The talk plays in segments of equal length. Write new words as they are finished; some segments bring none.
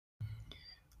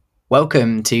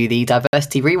Welcome to the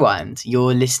Diversity Rewind.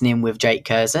 You're listening with Jake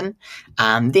Curzon,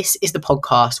 and this is the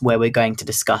podcast where we're going to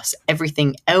discuss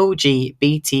everything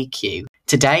LGBTQ.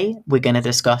 Today, we're going to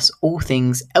discuss all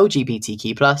things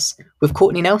LGBTQ+ with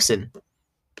Courtney Nelson.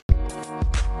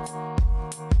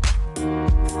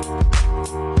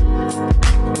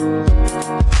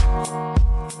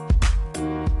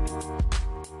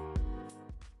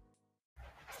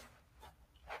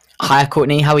 Hi,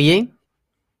 Courtney. How are you?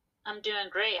 I'm doing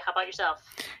great. How about yourself?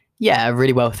 Yeah,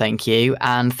 really well, thank you.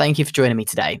 And thank you for joining me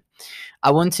today.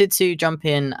 I wanted to jump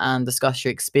in and discuss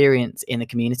your experience in the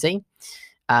community.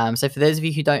 So for those of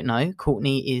you who don't know,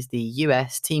 Courtney is the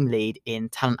US team lead in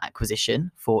talent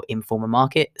acquisition for Informa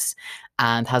Markets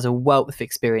and has a wealth of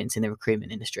experience in the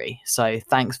recruitment industry. So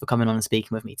thanks for coming on and speaking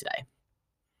with me today.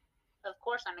 Of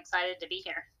course, I'm excited to be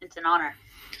here. It's an honor.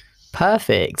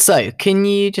 Perfect. So can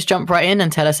you just jump right in and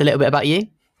tell us a little bit about you?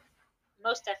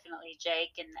 Most definitely,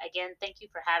 Jake. And again, thank you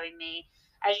for having me.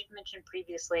 As you mentioned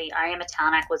previously, I am a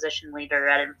talent acquisition leader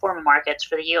at Informa Markets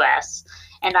for the US,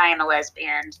 and I am a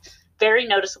lesbian. Very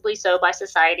noticeably so by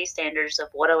society standards of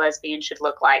what a lesbian should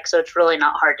look like. So it's really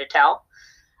not hard to tell.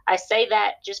 I say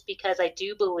that just because I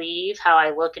do believe how I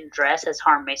look and dress has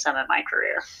harmed me some in my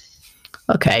career.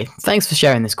 Okay, thanks for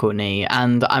sharing this, Courtney.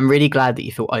 And I'm really glad that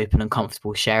you feel open and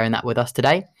comfortable sharing that with us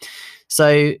today.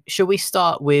 So should we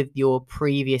start with your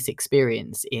previous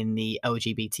experience in the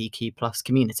LGBTQ+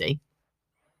 community?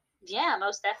 Yeah,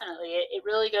 most definitely. It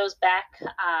really goes back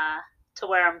to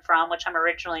where I'm from, which I'm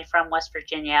originally from West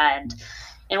Virginia. And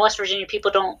in West Virginia,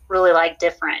 people don't really like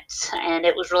different. And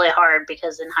it was really hard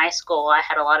because in high school, I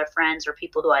had a lot of friends or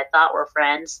people who I thought were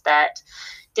friends that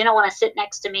didn't want to sit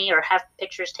next to me or have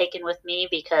pictures taken with me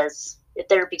because if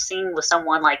they were be seen with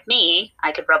someone like me,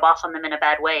 I could rub off on them in a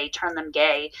bad way, turn them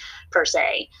gay, per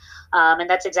se. And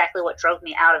that's exactly what drove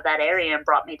me out of that area and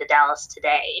brought me to Dallas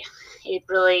today. It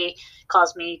really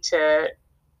caused me to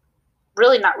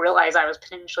really not realize I was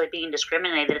potentially being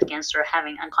discriminated against or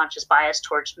having unconscious bias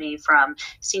towards me from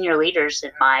senior leaders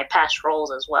in my past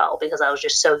roles as well, because I was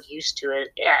just so used to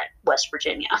it at West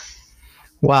Virginia.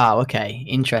 Wow, okay,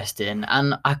 interesting.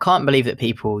 And I can't believe that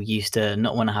people used to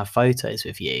not want to have photos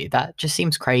with you. That just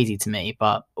seems crazy to me,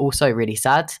 but also really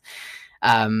sad.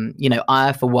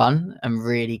 I, for one, am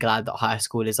really glad that high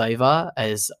school is over,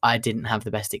 as I didn't have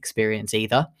the best experience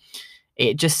either.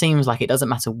 It just seems like it doesn't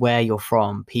matter where you're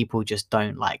from, people just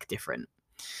don't like different.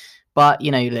 But,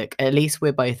 look, at least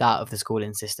we're both out of the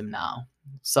schooling system now.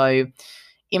 So,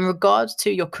 in regards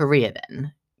to your career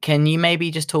then, can you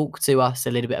maybe just talk to us a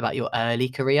little bit about your early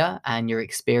career and your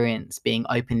experience being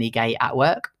openly gay at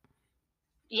work?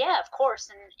 Yeah, of course.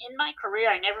 And in my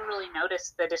career, I never really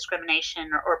noticed the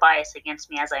discrimination or bias against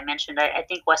me, as I mentioned. I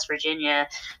think West Virginia,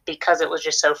 because it was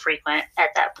just so frequent at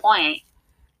that point,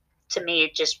 to me,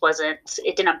 it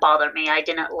didn't bother me. I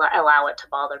didn't allow it to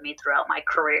bother me throughout my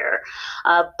career.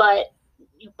 But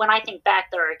when I think back,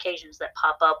 there are occasions that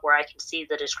pop up where I can see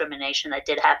the discrimination that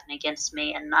did happen against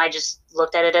me, and I just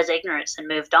looked at it as ignorance and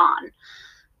moved on.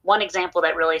 One example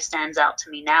that really stands out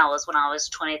to me now is when I was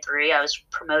 23, I was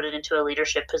promoted into a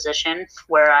leadership position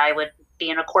where I would be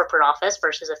in a corporate office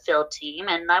versus a field team,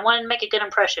 and I wanted to make a good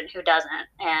impression. Who doesn't?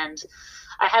 And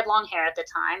I had long hair at the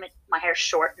time. My hair's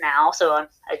short now, so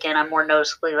I'm more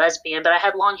noticeably lesbian, but I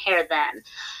had long hair then.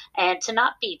 And to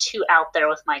not be too out there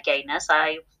with my gayness,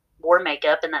 I wore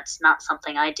makeup, and that's not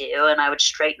something I do. And I would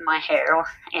straighten my hair,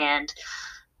 and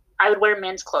I would wear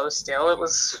men's clothes still. It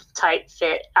was tight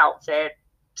fit outfit,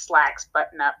 slacks,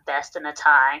 button up vest, and a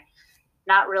tie.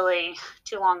 Not really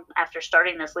too long after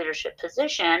starting this leadership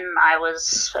position, I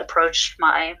was approached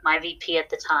by my VP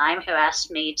at the time, who asked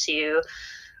me to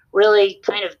really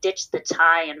kind of ditch the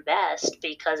tie and vest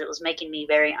because it was making me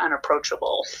very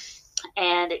unapproachable.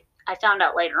 And I found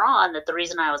out later on that the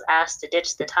reason I was asked to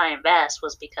ditch the tie and vest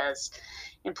was because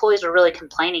employees were really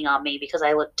complaining on me because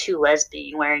I looked too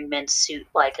lesbian wearing men's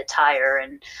suit-like attire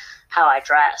and how I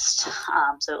dressed.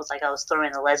 So it was like I was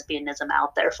throwing the lesbianism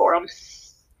out there for them.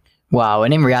 Wow,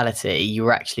 and in reality, you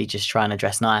were actually just trying to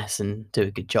dress nice and do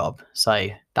a good job. So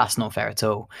that's not fair at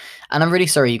all. And I'm really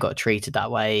sorry you got treated that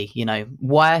way.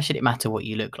 Why should it matter what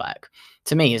you look like?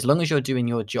 To me, as long as you're doing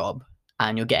your job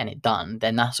and you're getting it done,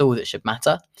 then that's all that should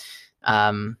matter.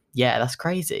 That's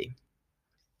crazy.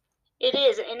 It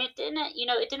is, and it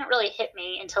didn't really hit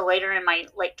me until later in my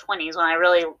late 20s when I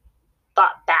really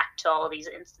thought back to all these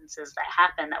instances that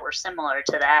happened that were similar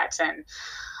to that.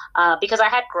 And because I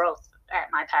had growth at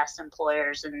my past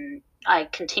employers, and I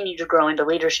continued to grow into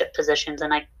leadership positions,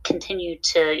 and I continued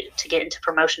to get into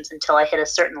promotions until I hit a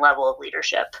certain level of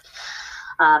leadership.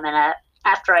 And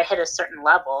after I hit a certain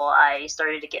level, I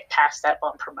started to get passed up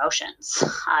on promotions.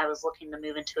 I was looking to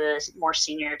move into a more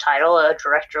senior title, a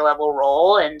director level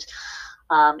role, and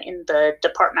in the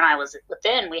department I was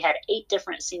within, we had 8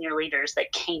 different senior leaders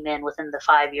that came in within the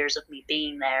 5 years of me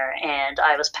being there, and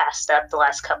I was passed up the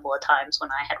last couple of times when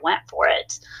I had went for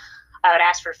it. I would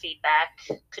ask for feedback,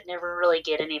 could never really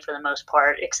get any for the most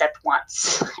part, except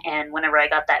once. And whenever I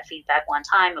got that feedback one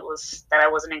time, it was that I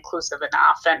wasn't inclusive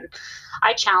enough. And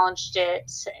I challenged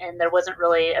it, and there wasn't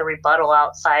really a rebuttal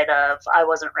outside of I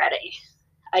wasn't ready.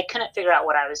 I couldn't figure out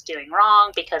what I was doing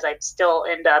wrong because I'd still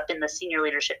end up in the senior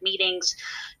leadership meetings,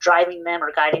 driving them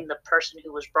or guiding the person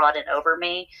who was brought in over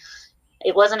me.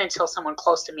 It wasn't until someone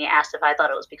close to me asked if I thought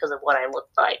it was because of what I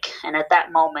looked like. And at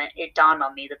that moment, it dawned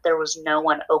on me that there was no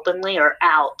one openly or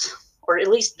out, or at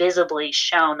least visibly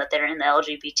shown that they're in the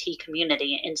LGBT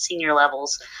community in senior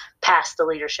levels past the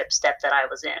leadership step that I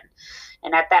was in.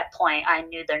 And at that point, I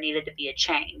knew there needed to be a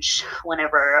change.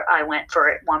 Whenever I went for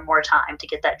it one more time to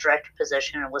get that director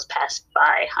position and was passed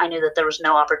by, I knew that there was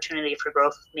no opportunity for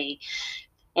growth with me.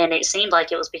 And it seemed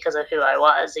like it was because of who I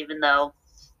was, even though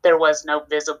there was no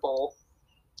visible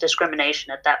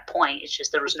discrimination at that point. It's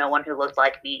just there was no one who looked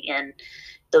like me in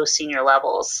those senior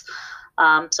levels.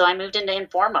 So I moved into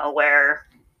Informa, where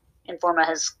Informa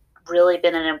has really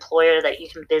been an employer that you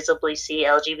can visibly see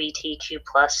LGBTQ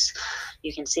plus.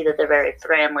 You can see that they're very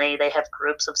friendly. They have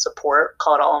groups of support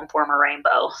called All Informa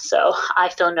Rainbow. So I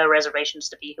feel no reservations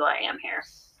to be who I am here.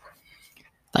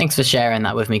 Thanks for sharing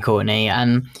that with me, Courtney.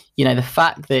 And, the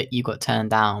fact that you got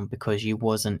turned down because you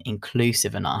wasn't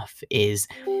inclusive enough is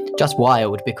just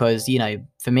wild because,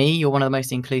 for me, you're one of the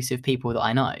most inclusive people that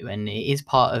I know, and it is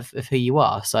part of who you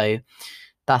are. So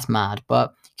that's mad.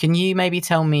 But can you maybe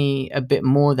tell me a bit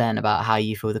more then about how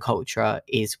you feel the culture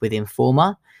is with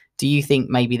Informa? Do you think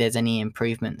maybe there's any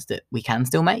improvements that we can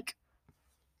still make?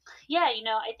 Yeah,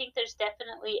 I think there's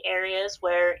definitely areas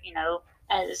where,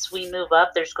 as we move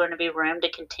up, there's going to be room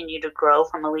to continue to grow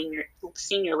from a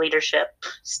senior leadership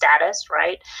status,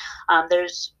 right?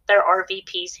 There are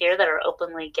VPs here that are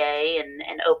openly gay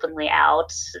and openly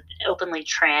out, openly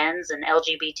trans and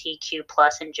LGBTQ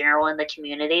plus in general in the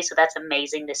community. So that's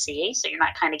amazing to see. So you're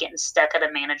not kind of getting stuck at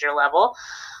a manager level.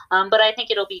 But I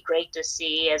think it'll be great to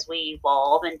see as we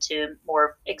evolve into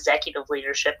more executive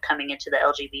leadership coming into the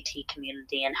LGBT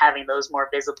community and having those more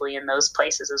visibly in those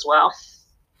places as well.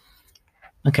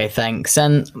 Okay, thanks.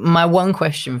 And my one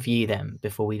question for you then,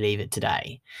 before we leave it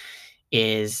today,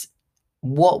 is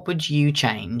what would you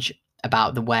change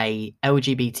about the way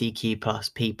LGBTQ plus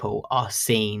people are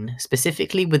seen,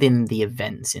 specifically within the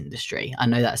events industry? I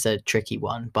know that's a tricky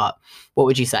one, but what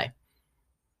would you say?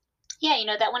 Yeah,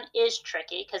 that one is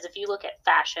tricky because if you look at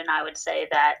fashion, I would say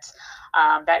that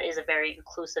that is a very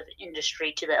inclusive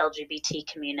industry to the LGBT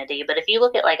community. But if you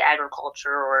look at like agriculture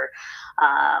or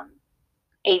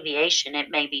aviation, it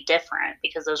may be different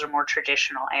because those are more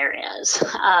traditional areas.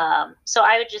 So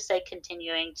I would just say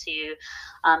continuing to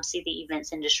see the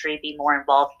events industry be more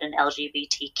involved in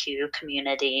LGBTQ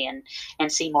community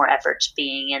and see more efforts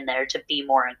being in there to be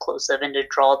more inclusive and to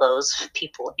draw those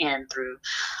people in through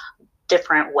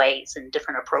different ways and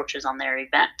different approaches on their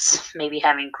events. Maybe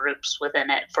having groups within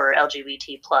it for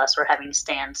LGBT plus or having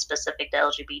stands specific to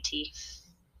LGBT.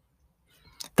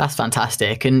 That's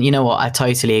fantastic. And you know what? I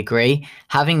totally agree.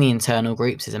 Having the internal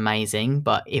groups is amazing,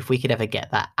 but if we could ever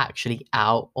get that actually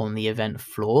out on the event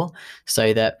floor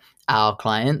so that our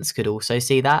clients could also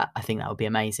see that, I think that would be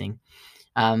amazing.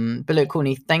 But look,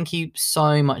 Courtney, thank you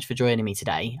so much for joining me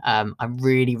today. I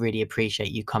really, really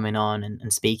appreciate you coming on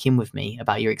and speaking with me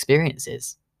about your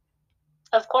experiences.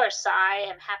 Of course, I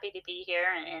am happy to be here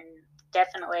and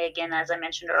definitely, again, as I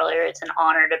mentioned earlier, it's an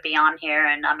honor to be on here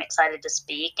and I'm excited to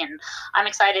speak and I'm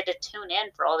excited to tune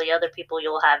in for all the other people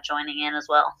you'll have joining in as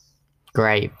well.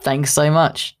 Great. Thanks so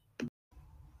much.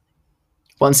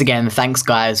 Once again, thanks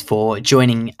guys for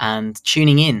joining and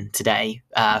tuning in today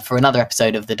for another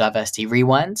episode of the Diversity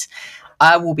Rewind.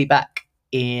 I will be back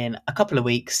in a couple of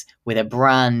weeks with a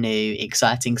brand new,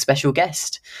 exciting special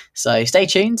guest. So stay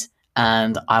tuned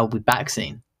and I will be back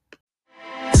soon.